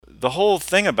the whole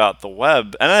thing about the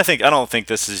web, and I don't think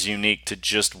this is unique to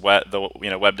just web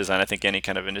design. I think any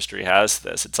kind of industry has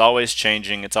this. It's always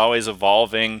changing. It's always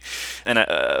evolving. And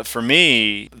for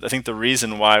me, I think the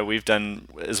reason why we've done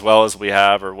as well as we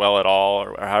have, or well at all,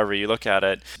 or however you look at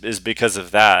it, is because of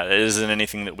that. It isn't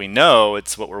anything that we know.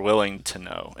 It's what we're willing to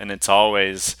know, and it's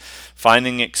always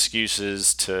finding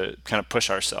excuses to kind of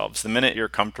push ourselves. The minute you're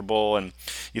comfortable and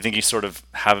you think you sort of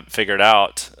have it figured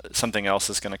out, something else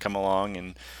is going to come along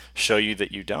and show you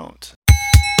that you don't.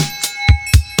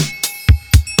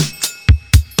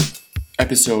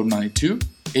 Episode 92,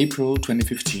 April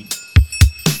 2015.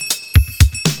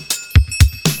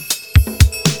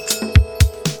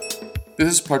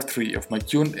 This is part 3 of my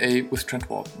Q&A with Trent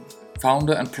Walton,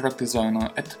 founder and product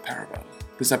designer at Paravel.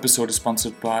 This episode is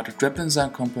sponsored by the web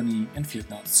design company and Field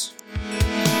Notes.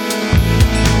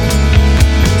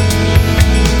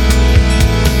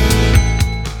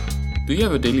 Do you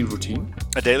have a daily routine?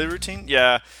 A daily routine?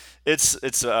 Yeah,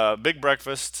 it's a big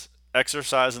breakfast,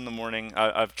 exercise in the morning.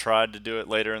 I've tried to do it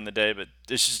later in the day, but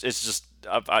it's just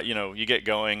you get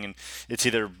going, and it's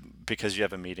either because you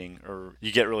have a meeting or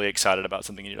you get really excited about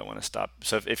something and you don't want to stop.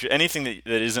 So if you're anything that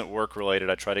isn't work related,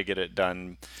 I try to get it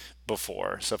done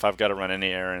before. So if I've got to run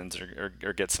any errands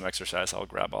or get some exercise, I'll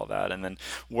grab all that and then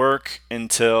work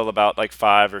until about like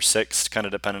 5 or 6, kind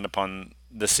of dependent upon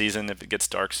the season, if it gets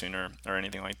dark sooner or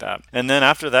anything like that. And then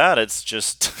after that, it's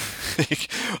just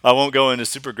I won't go into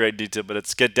super great detail, but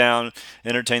it's get down,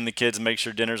 entertain the kids, make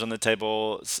sure dinner's on the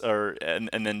table, and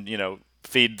then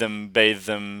feed them, bathe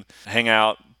them, hang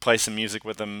out, play some music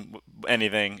with them,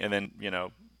 anything, and then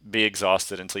be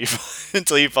exhausted until you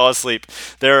until you fall asleep.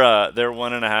 They're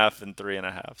 1.5 and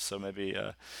 3.5, so maybe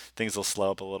things will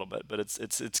slow up a little bit, but it's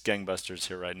gangbusters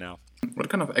here right now. What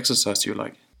kind of exercise do you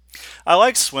like? I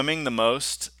like swimming the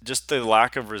most. Just the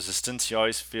lack of resistance, you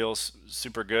always feel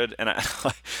super good. And I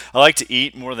like to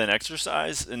eat more than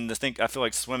exercise. And I feel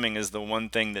like swimming is the one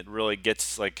thing that really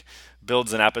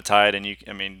builds an appetite. And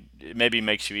it maybe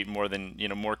makes you eat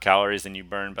more calories than you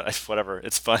burn, but whatever,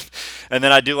 it's fun. And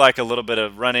then I do like a little bit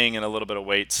of running and a little bit of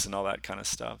weights and all that kind of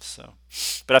stuff. So,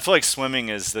 but I feel like swimming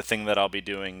is the thing that I'll be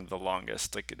doing the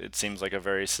longest. Like it seems like a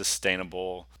very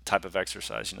sustainable type of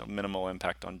exercise. Minimal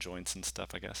impact on joints and stuff,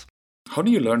 I guess. How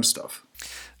do you learn stuff?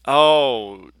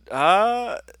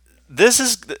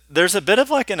 There's a bit of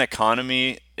like an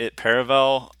economy at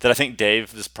Paravel that I think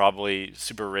Dave is probably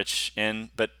super rich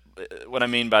in, but what I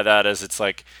mean by that is it's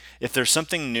like if there's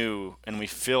something new and we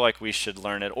feel like we should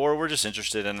learn it, or we're just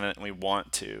interested in it and we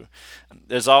want to,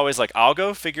 there's always like, I'll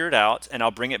go figure it out and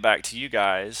I'll bring it back to you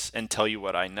guys and tell you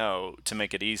what I know to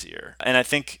make it easier. And I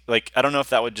think I don't know if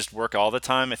that would just work all the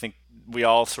time. I think we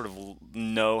all sort of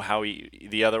know how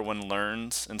the other one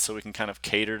learns, and so we can kind of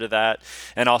cater to that,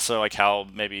 and also like how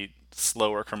maybe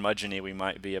slow or curmudgeon-y we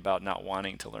might be about not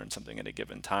wanting to learn something at a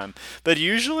given time. But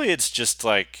usually it's just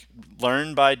like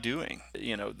learn by doing.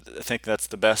 I think that's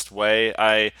the best way.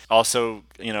 I also,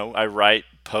 I write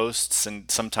posts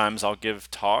and sometimes I'll give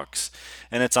talks,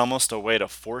 and it's almost a way to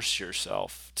force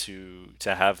yourself to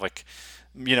have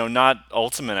not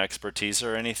ultimate expertise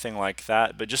or anything like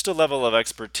that, but just a level of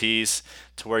expertise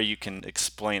to where you can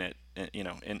explain it,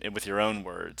 with your own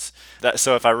words.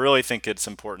 So if I really think it's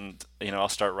important, I'll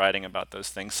start writing about those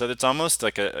things. So it's almost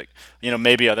like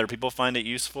maybe other people find it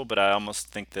useful, but I almost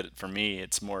think that for me,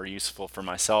 it's more useful for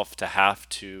myself to have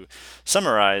to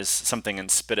summarize something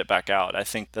and spit it back out. I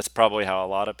think that's probably how a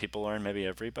lot of people learn, maybe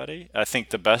everybody. I think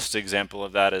the best example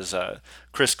of that is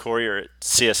Chris Corrier at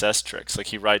CSS Tricks. Like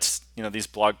he writes, these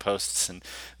blog posts and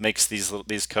makes these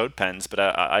code pens, but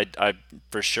I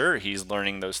for sure he's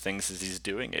learning those things as he's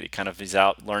doing it. He's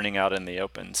out learning out in the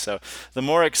open. So the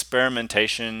more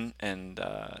experimentation and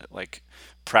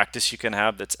practice you can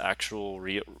have that's actual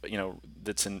real,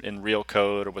 that's in real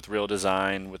code or with real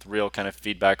design, with real kind of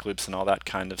feedback loops and all that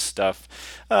kind of stuff,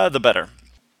 the better.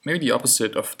 Maybe the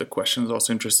opposite of the question is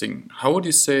also interesting. How would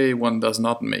you say one does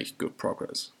not make good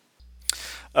progress?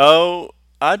 I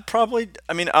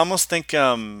almost think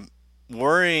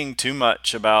worrying too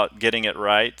much about getting it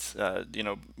right,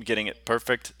 getting it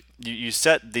perfect. You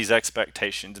set these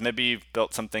expectations. Maybe you've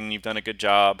built something, you've done a good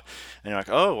job, and you're like,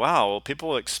 oh wow, well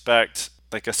people expect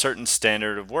like a certain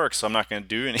standard of work, so I'm not going to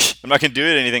do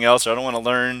anything else, or I don't want to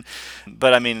learn.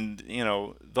 But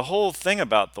the whole thing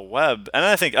about the web, and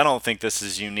I don't think this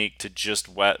is unique to just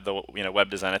web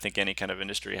design. I think any kind of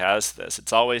industry has this.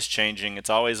 It's always changing, it's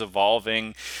always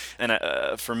evolving, and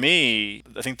for me,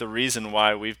 I think the reason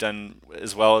why we've done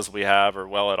as well as we have, or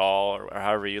well at all, or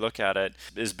however you look at it,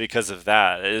 is because of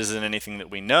that. It isn't anything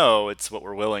that we know; it's what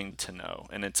we're willing to know,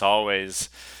 and it's always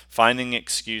finding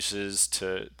excuses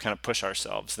to kind of push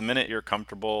ourselves. The minute you're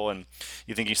comfortable and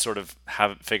you think you sort of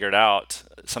have it figured out,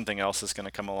 something else is going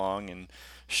to come along and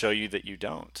show you that you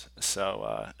don't.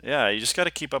 So yeah, you just got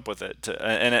to keep up with it.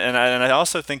 And I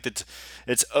also think that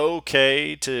it's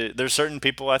okay to. There's certain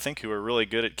people I think who are really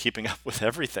good at keeping up with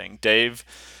everything. Dave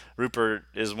Rupert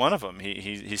is one of them.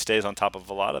 He stays on top of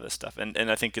a lot of this stuff. And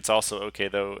I think it's also okay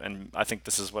though. And I think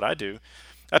this is what I do.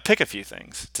 I pick a few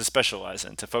things to specialize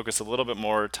in, to focus a little bit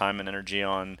more time and energy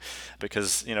on,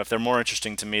 because if they're more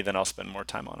interesting to me, then I'll spend more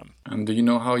time on them. And do you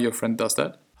know how your friend does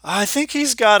that? I think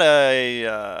he's got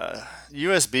a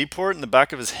USB port in the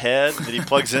back of his head that he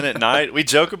plugs in at night. We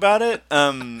joke about it.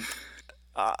 I,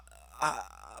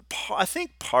 I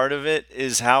think part of it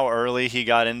is how early he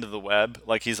got into the web.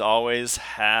 Like he's always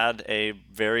had a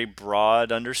very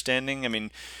broad understanding. I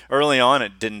mean, early on,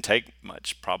 it didn't take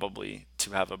much probably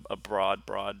to have a broad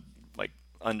like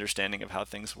understanding of how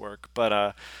things work.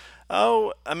 But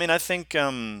I mean, I think,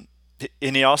 and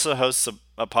he also hosts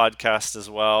a podcast as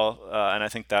well, and I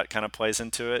think that kind of plays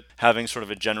into it, having sort of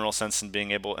a general sense and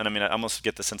being able. And I mean, I almost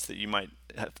get the sense that you might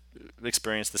have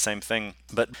experienced the same thing,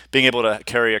 but being able to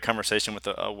carry a conversation with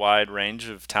a wide range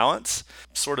of talents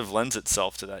sort of lends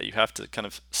itself to that. You have to kind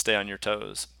of stay on your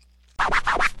toes.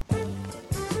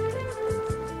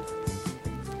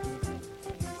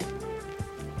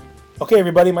 Okay,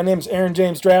 everybody, my name is Aaron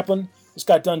James Draplin. Just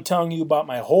got done telling you about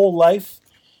my whole life,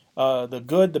 the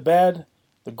good, the bad,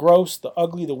 the gross, the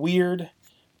ugly, the weird,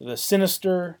 the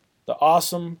sinister, the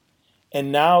awesome.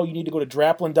 And now you need to go to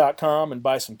draplin.com and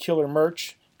buy some killer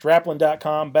merch.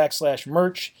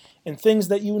 Draplin.com/merch and things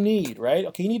that you need, right?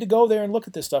 Okay, you need to go there and look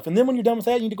at this stuff. And then when you're done with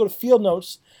that, you need to go to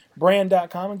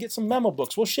fieldnotesbrand.com and get some memo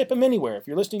books. We'll ship them anywhere. If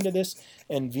you're listening to this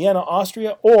in Vienna,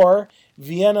 Austria, or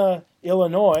Vienna,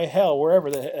 Illinois, hell,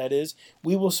 wherever that is,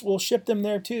 we'll ship them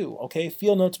there too. Okay,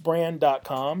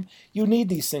 fieldnotesbrand.com. You need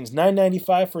these things.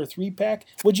 $9.95 for a 3-pack.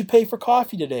 What'd you pay for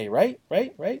coffee today? Right?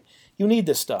 You need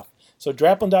this stuff. So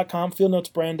draplin.com,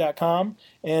 fieldnotesbrand.com,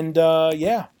 and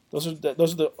yeah, those are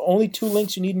the only 2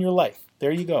 links you need in your life.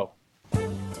 There you go.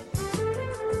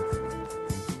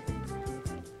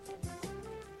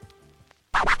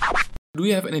 Do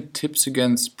you have any tips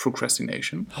against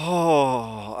procrastination?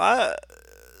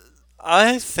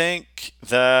 I think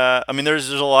that, I mean, there's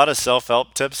a lot of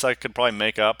self-help tips I could probably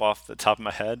make up off the top of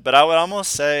my head, but I would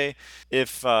almost say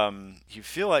if you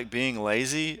feel like being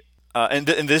lazy, and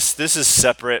this is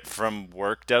separate from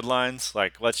work deadlines.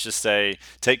 Like, let's just say,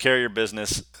 take care of your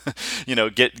business.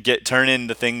 Turn in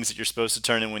the things that you're supposed to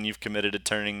turn in when you've committed to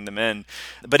turning them in.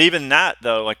 But even that,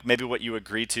 though, like maybe what you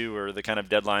agree to or the kind of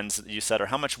deadlines that you set or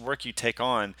how much work you take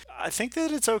on, I think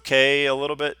that it's okay a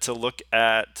little bit to look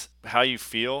at how you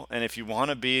feel, and if you want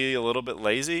to be a little bit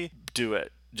lazy, do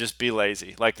it. Just be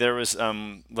lazy. Like there was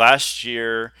last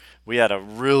year we had a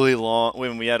really long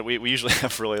when we usually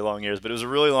have really long years, but it was a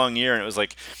really long year, and it was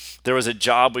like there was a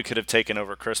job we could have taken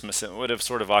over Christmas, and it would have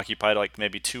sort of occupied like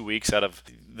maybe 2 weeks out of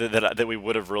that we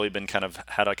would have really been kind of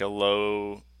had like a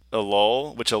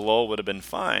lull, which a lull would have been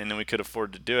fine, and we could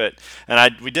afford to do it.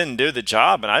 And we didn't do the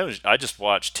job, and I just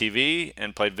watched TV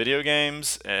and played video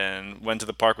games and went to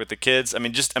the park with the kids. I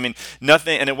mean,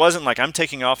 nothing. And it wasn't like I'm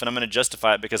taking off and I'm going to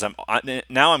justify it because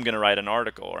now I'm going to write an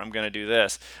article or I'm going to do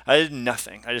this. I did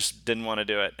nothing. I just didn't want to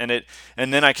do it.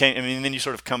 And then I came. I mean, then you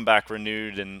sort of come back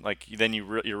renewed, and like then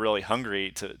you're really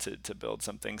hungry to build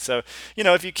something. So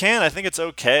if you can, I think it's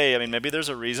okay. I mean, maybe there's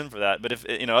a reason for that, but if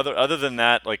other than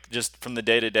that, like just from the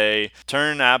day to day,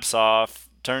 turn apps off,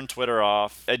 turn Twitter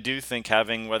off. I do think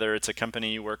having, whether it's a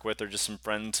company you work with or just some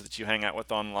friends that you hang out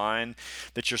with online,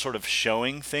 that you're sort of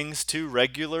showing things to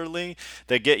regularly,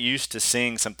 they get used to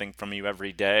seeing something from you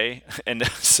every day. And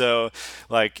so,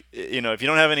 like, if you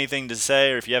don't have anything to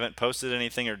say, or if you haven't posted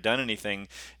anything or done anything,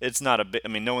 it's not a big, I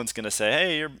mean, no one's going to say,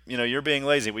 hey, you're being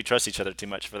lazy. We trust each other too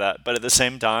much for that. But at the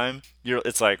same time,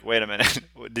 it's like, wait a minute,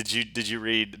 did you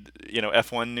read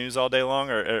F1 news all day long,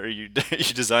 or are you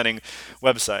designing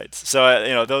websites?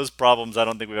 So those problems, I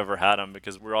don't think we've ever had them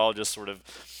because we're all just sort of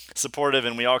supportive,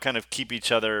 and we all kind of keep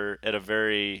each other at a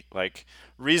very like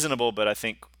reasonable but I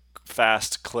think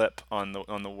fast clip on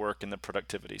the work and the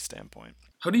productivity standpoint.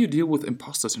 How do you deal with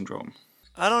imposter syndrome?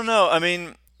 I don't know. I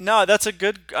mean, no, that's a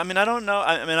good. I mean, I don't know.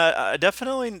 I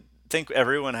definitely think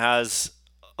everyone has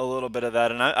a little bit of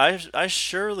that, and I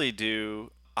surely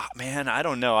do. Man, I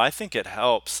don't know. I think it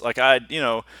helps. Like I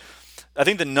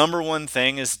think the number one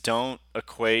thing is don't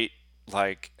equate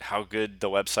like how good the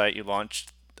website you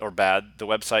launched or bad the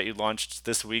website you launched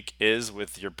this week is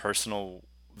with your personal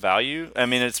value. I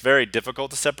mean, it's very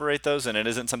difficult to separate those, and it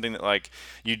isn't something that like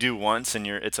you do once and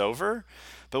it's over.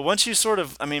 But once you sort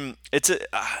of, I mean, it's a,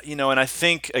 and I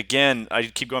think again, I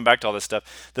keep going back to all this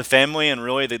stuff. The family and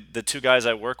really the two guys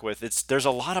I work with, there's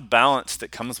a lot of balance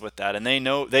that comes with that, and they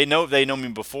know me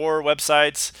before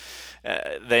websites.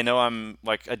 They know I'm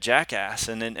like a jackass,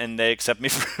 and they accept me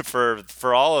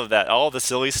for all of that, all the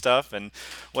silly stuff and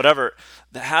whatever.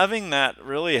 Having that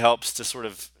really helps to sort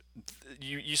of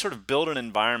you sort of build an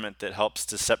environment that helps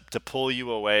to pull you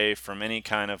away from any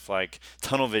kind of like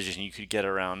tunnel vision you could get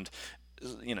around,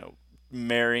 you know,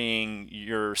 marrying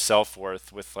your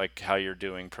self-worth with like how you're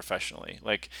doing professionally.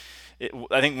 Like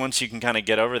I think once you can kind of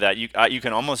get over that, you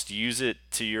can almost use it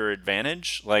to your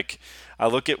advantage. Like I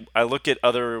look at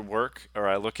other work, or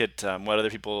I look at what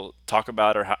other people talk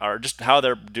about, or just how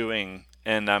they're doing,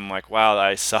 and I'm like, wow,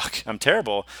 I suck. I'm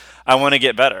terrible. I want to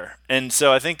get better. And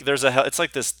so I think it's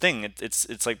like this thing.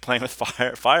 It's like playing with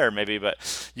fire maybe,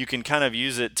 but you can kind of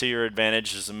use it to your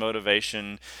advantage as a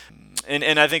motivation.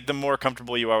 And I think the more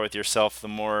comfortable you are with yourself,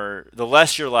 the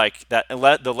less you're like that,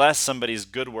 the less somebody's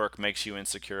good work makes you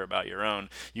insecure about your own.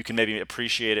 You can maybe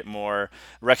appreciate it more,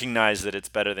 recognize that it's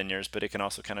better than yours, but it can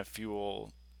also kind of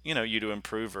fuel, you to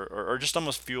improve, or just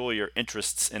almost fuel your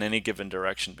interests in any given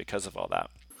direction because of all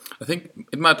that. I think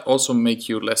it might also make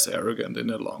you less arrogant in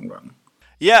the long run.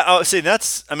 Yeah. Oh, see,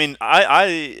 I mean,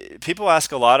 people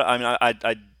ask a lot.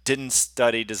 I didn't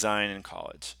study design in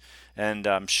college, and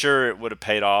I'm sure it would have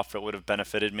paid off. It would have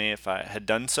benefited me if I had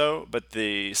done so. But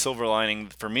the silver lining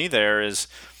for me there is,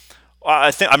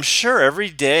 I'm sure every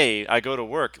day I go to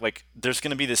work, like there's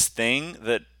going to be this thing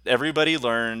that everybody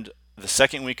learned the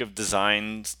second week of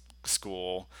design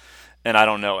school, and I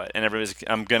don't know it. And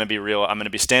I'm going to be real. I'm going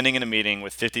to be standing in a meeting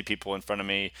with 50 people in front of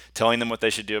me, telling them what they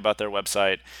should do about their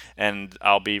website, and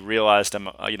I'll be realized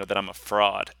that I'm a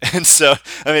fraud. And so,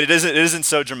 I mean, it isn't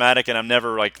so dramatic, and I'm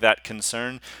never like that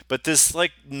concerned. But this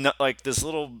like this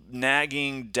little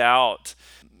nagging doubt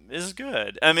is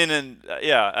good. I mean, and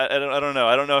yeah, I don't know.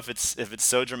 I don't know if it's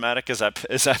so dramatic as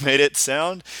I made it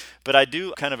sound, but I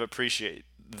do kind of appreciate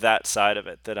that side of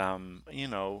it, that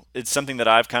it's something that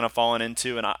I've kind of fallen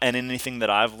into, and anything that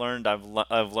I've learned,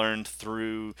 I've learned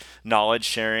through knowledge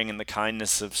sharing and the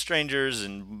kindness of strangers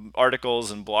and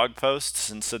articles and blog posts.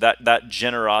 And so that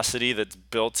generosity that's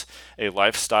built a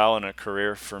lifestyle and a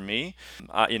career for me,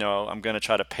 I'm going to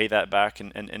try to pay that back,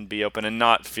 and be open, and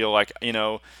not feel like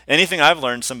anything I've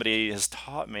learned somebody has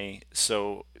taught me.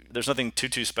 So there's nothing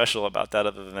too special about that,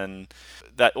 other than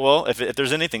that. Well, if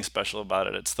there's anything special about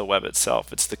it, it's the web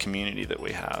itself. It's the community that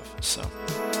we have. So.